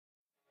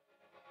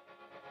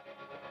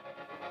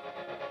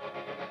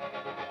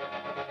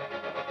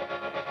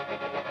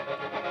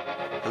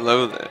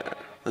Hello there,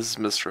 this is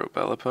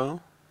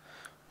MrOpelepo.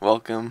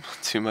 Welcome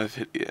to my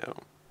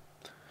video.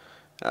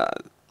 Uh,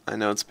 I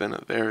know it's been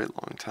a very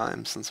long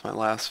time since my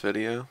last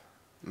video,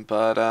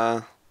 but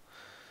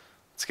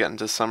it's getting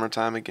to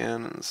summertime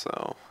again, and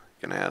so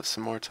gonna have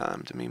some more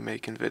time to be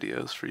making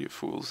videos for you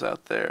fools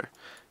out there,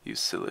 you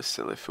silly,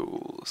 silly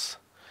fools.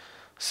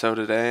 So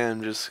today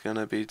I'm just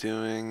gonna be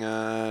doing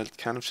a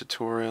kind of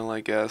tutorial,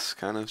 I guess,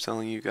 kind of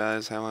telling you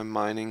guys how I'm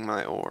mining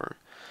my ore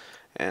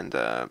and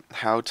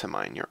how to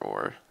mine your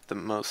ore the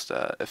most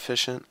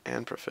efficient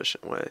and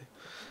proficient way.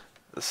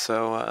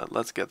 So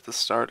let's get this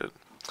started.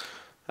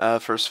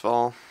 First of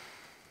all,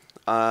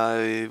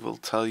 I will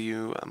tell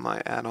you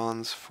my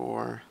add-ons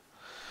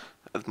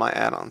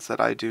that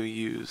I do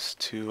use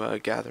to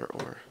gather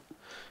ore,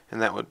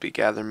 and that would be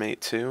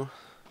GatherMate 2,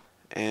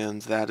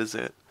 and that is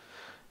it.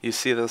 You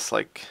see this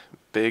like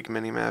big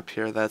mini map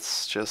here?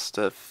 That's just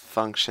a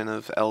function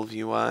of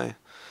LVUI.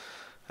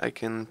 I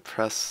can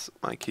press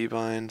my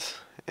keybind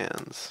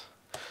and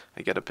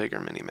I get a bigger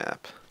mini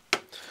map.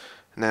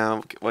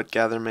 Now, what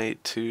GatherMate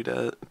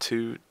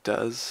 2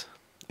 does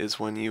is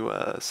when you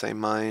say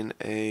mine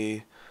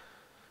a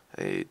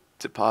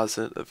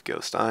deposit of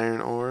ghost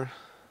iron ore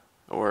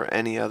or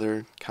any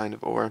other kind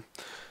of ore,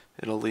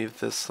 it'll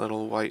leave this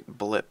little white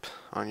blip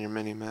on your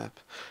mini map.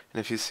 And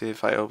if you see,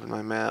 if I open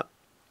my map,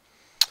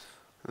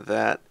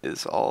 that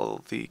is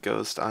all the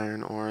ghost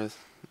iron ore,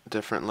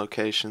 different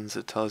locations.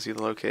 It tells you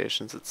the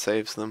locations, it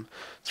saves them.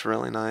 It's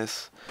really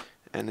nice,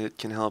 and it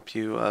can help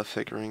you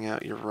figuring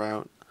out your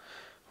route.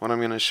 What I'm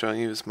going to show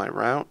you is my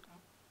route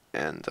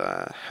and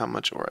how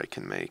much ore I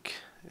can make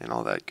and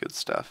all that good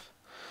stuff.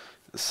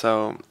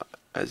 So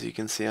as you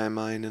can see, I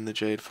mine in the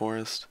Jade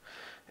Forest,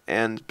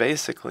 and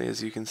basically,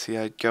 as you can see,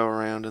 I go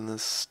around in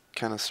this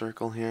kind of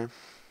circle here.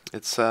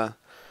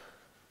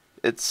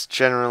 It's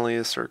generally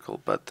a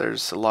circle, but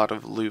there's a lot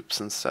of loops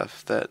and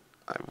stuff that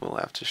I will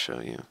have to show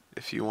you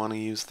if you want to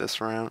use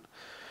this route.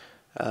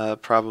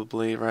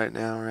 Probably right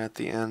now or at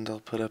the end I'll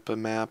put up a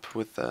map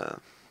with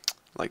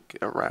like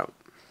a route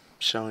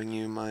showing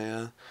you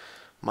my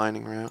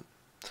mining route.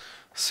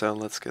 So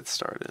let's get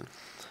started.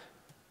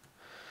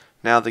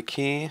 Now the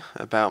key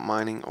about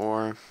mining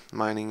ore,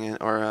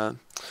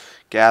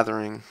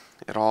 gathering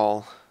it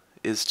all,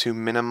 is to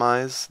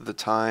minimize the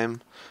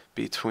time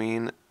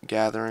between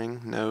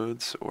gathering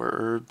nodes or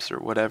herbs or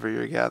whatever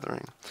you're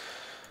gathering.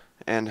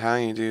 And how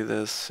you do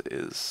this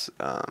is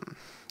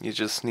you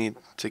just need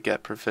to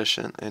get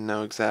proficient and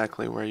know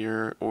exactly where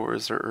your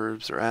ores or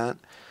herbs are at. And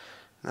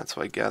that's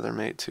why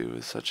GatherMate 2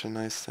 is such a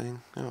nice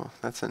thing. Oh,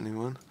 that's a new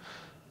one.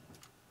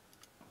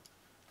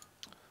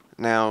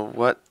 Now,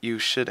 what you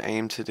should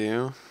aim to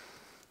do,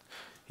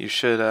 you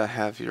should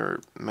have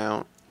your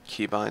mount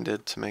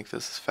keybinded to make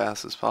this as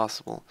fast as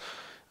possible.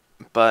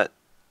 But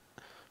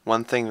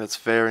one thing that's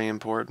very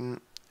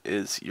important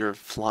is your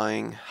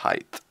flying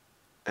height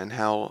and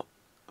how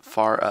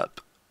far up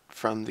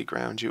from the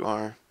ground you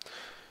are.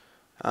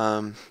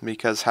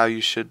 Because how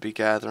you should be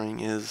gathering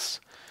is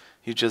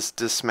you just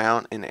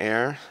dismount in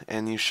air,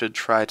 and you should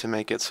try to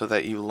make it so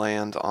that you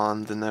land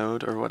on the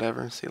node or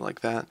whatever, see,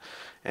 like that,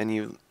 and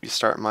you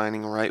start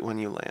mining right when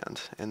you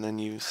land, and then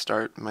you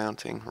start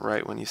mounting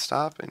right when you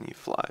stop, and you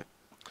fly.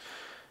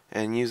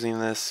 And using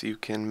this, you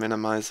can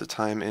minimize the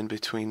time in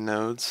between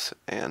nodes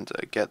and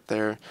get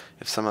there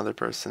if some other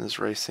person is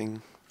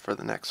racing for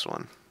the next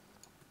one.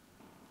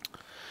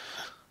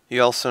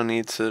 You also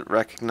need to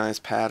recognize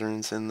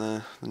patterns in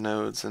the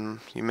nodes, and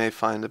you may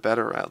find a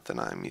better route than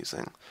I'm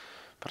using,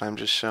 but I'm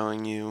just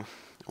showing you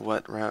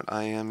what route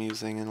I am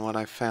using and what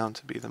I found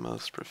to be the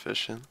most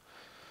proficient.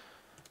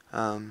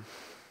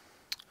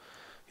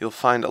 You'll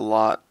find a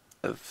lot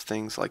of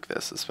things like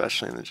this,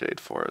 especially in the Jade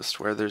Forest,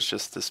 where there's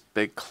just this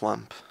big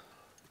clump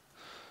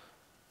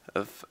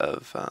of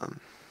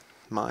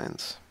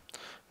mines,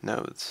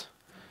 nodes,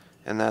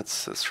 and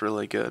that's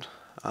really good.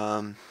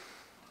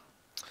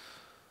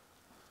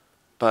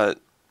 But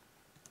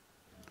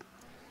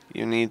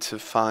you need to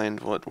find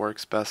what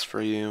works best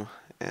for you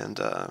and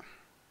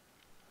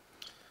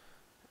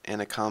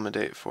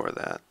accommodate for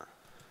that.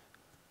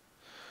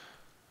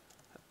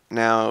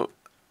 Now,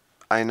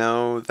 I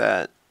know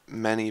that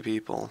many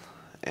people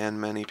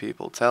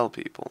tell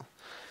people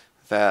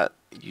that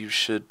you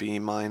should be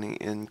mining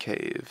in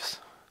caves.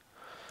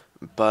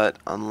 But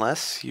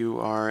unless you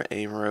are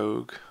a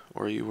rogue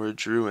or you are a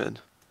druid,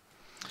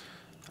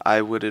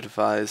 I would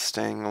advise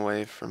staying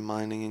away from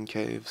mining in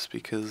caves,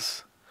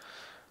 because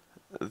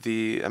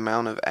the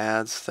amount of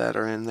ads that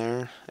are in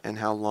there and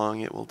how long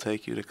it will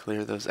take you to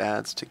clear those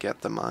ads to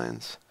get the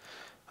mines,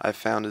 I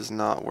found is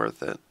not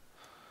worth it.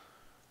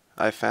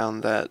 I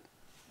found that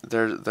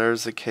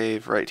there's a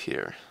cave right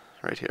here,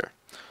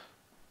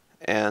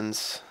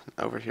 and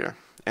over here,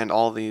 and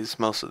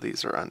most of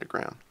these are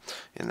underground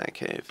in that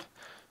cave.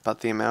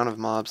 But the amount of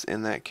mobs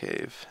in that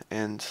cave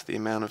and the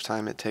amount of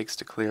time it takes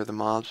to clear the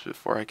mobs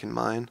before I can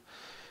mine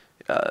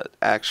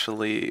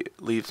actually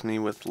leaves me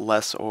with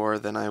less ore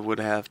than I would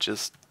have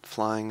just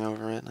flying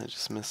over it. I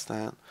just missed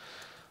that.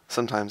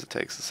 Sometimes it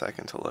takes a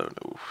second to load.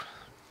 Oof.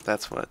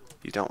 That's what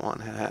you don't want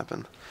to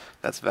happen.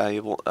 That's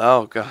valuable.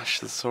 Oh gosh,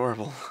 this is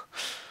horrible.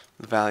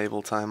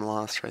 Valuable time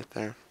lost right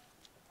there.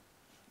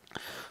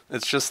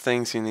 It's just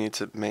things you need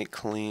to make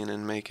clean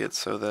and make it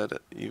so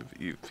that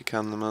you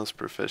become the most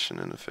proficient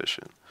and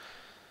efficient.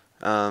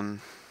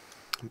 Um,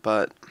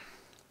 but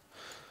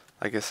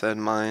like I said,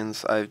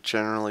 mines I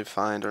generally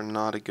find are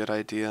not a good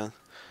idea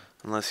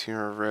unless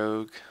you're a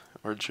rogue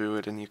or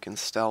druid and you can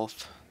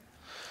stealth.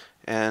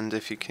 And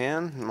if you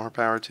can, more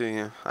power to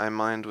you. I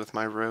mined with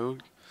my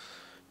rogue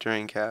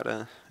during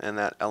Kata, and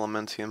that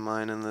Elementium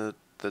mine in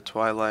the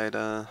Twilight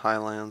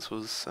Highlands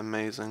was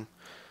amazing.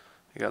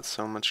 I got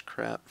so much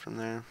crap from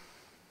there.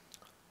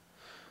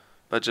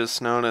 But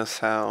just notice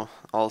how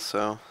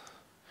also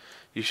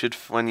you should,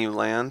 when you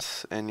land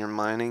and you're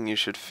mining, you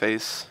should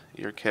face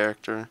your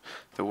character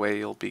the way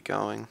you'll be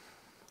going.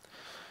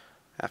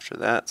 After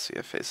that, see,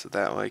 I face it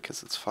that way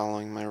because it's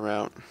following my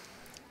route.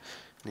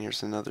 And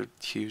here's another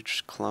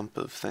huge clump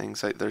of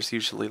things. There's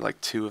usually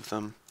like two of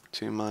them,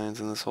 two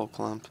mines in this whole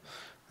clump.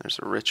 There's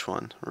a rich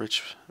one.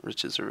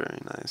 Riches are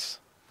very nice.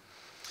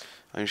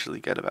 I usually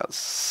get about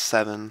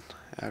 7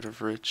 out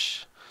of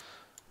rich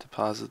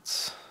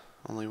deposits.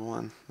 Only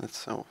one.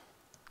 Oh,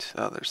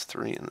 there's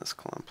 3 in this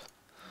clump.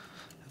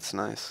 It's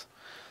nice.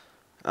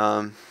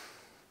 But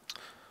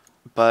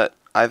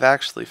I've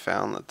actually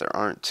found that there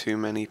aren't too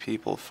many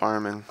people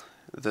farming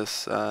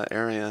this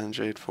area in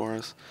Jade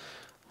Forest,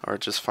 or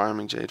just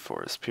farming Jade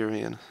Forest,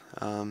 period.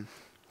 And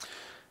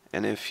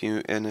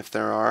if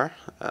there are,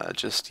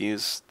 just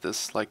use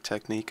this like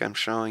technique I'm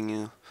showing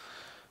you,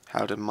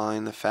 how to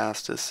mine the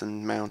fastest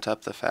and mount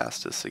up the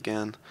fastest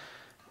again,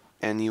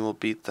 and you will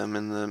beat them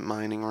in the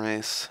mining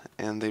race.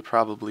 And they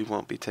probably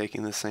won't be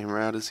taking the same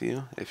route as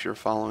you if you're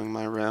following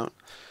my route.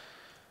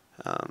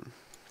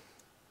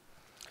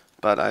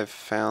 But I've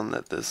found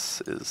that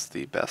this is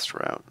the best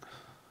route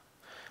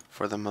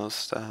for the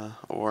most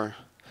ore.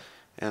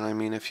 And I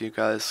mean, if you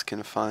guys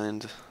can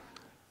find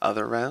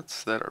other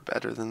routes that are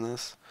better than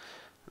this,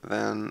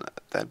 then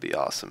that'd be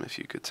awesome if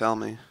you could tell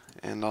me.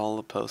 And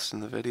I'll post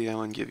in the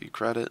video and give you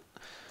credit,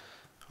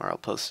 or I'll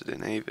post it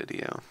in a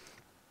video.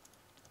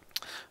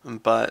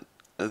 But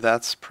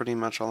that's pretty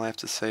much all I have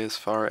to say as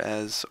far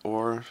as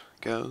ore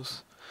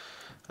goes.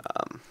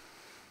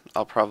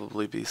 I'll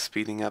probably be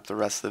speeding up the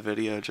rest of the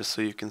video just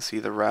so you can see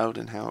the route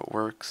and how it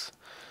works.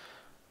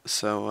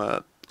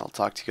 So I'll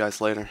talk to you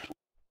guys later.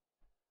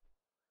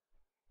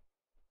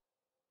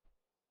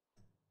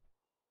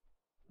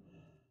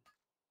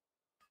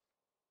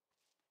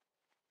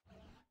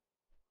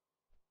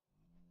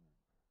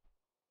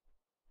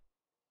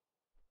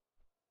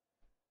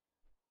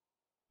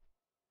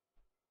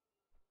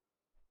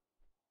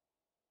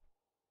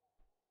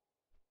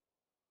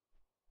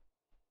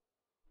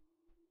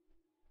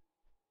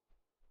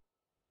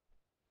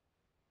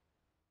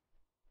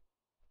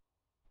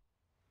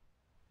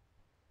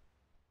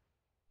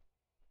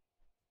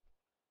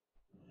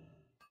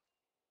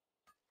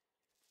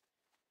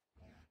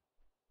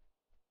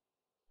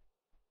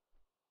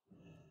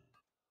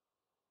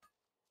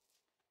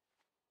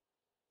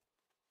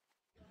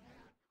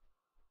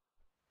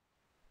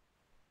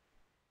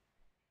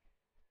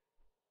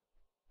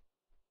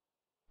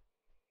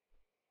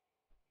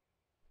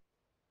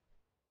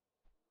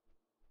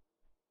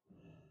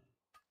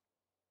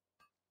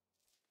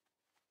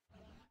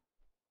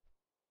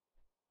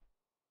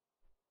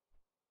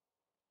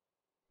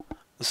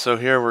 So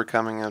here we're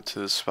coming up to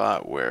the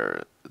spot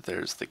where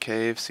there's the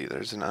cave. See,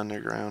 there's an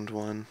underground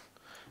one.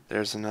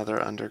 There's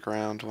another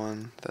underground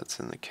one that's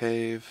in the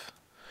cave.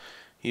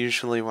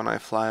 Usually when I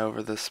fly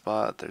over this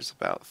spot, there's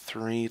about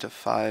 3 to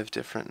 5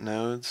 different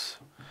nodes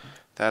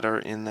that are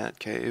in that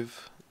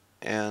cave.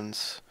 And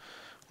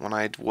when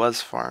I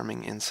was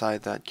farming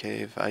inside that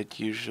cave, I'd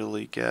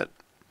usually get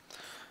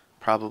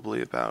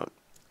probably about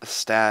a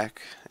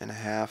stack and a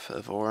half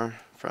of ore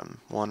from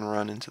one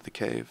run into the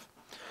cave.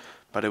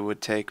 But it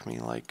would take me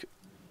like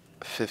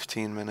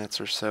 15 minutes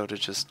or so to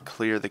just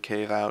clear the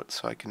cave out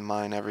so I can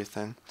mine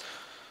everything.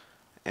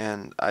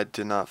 And I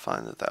did not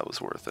find that that was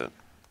worth it.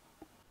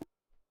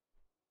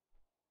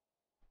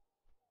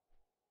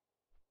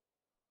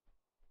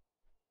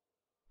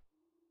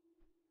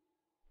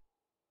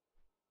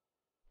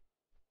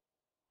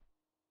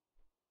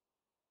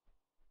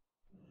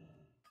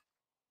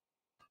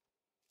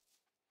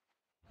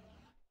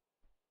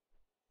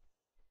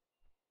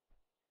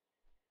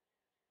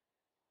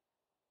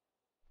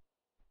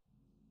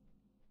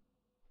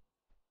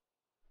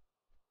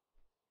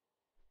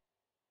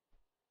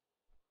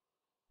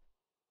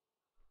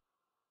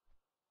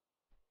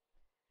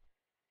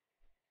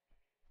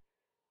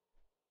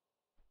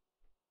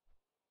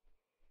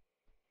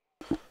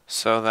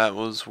 So that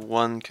was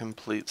one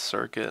complete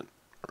circuit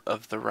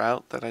of the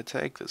route that I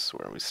take. This is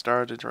where we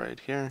started, right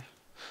here.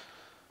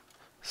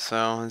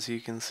 So as you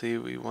can see,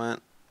 we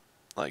went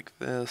like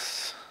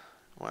this,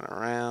 went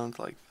around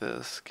like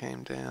this,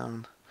 came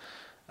down,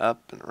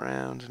 up and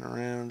around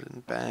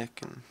and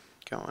back and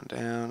going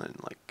down and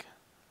like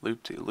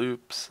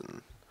loop-de-loops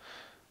and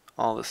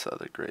all this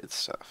other great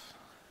stuff.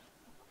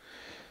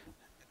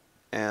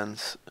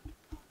 And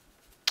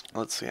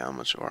let's see how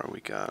much ore we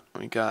got.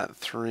 We got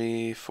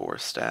 4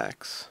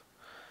 stacks.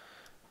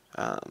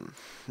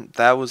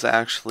 That was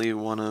actually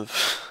one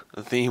of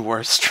the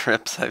worst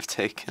trips I've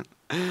taken.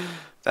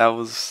 That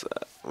was,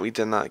 we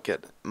did not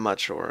get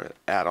much ore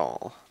at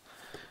all.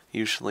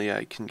 Usually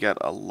I can get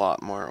a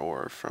lot more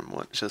ore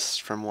from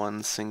just from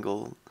one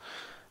single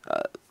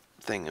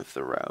thing of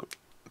the route.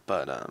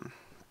 But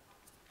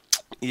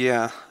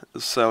yeah,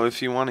 so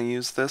if you want to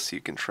use this,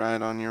 you can try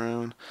it on your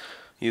own.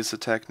 Use the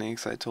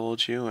techniques I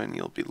told you and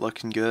you'll be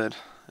looking good.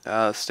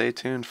 Stay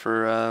tuned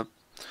for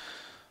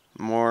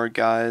more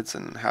guides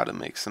and how to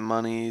make some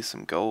money,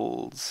 some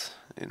golds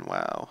in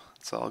WoW.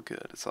 It's all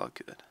good, it's all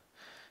good.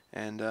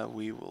 And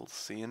we will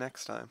see you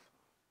next time.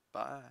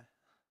 Bye.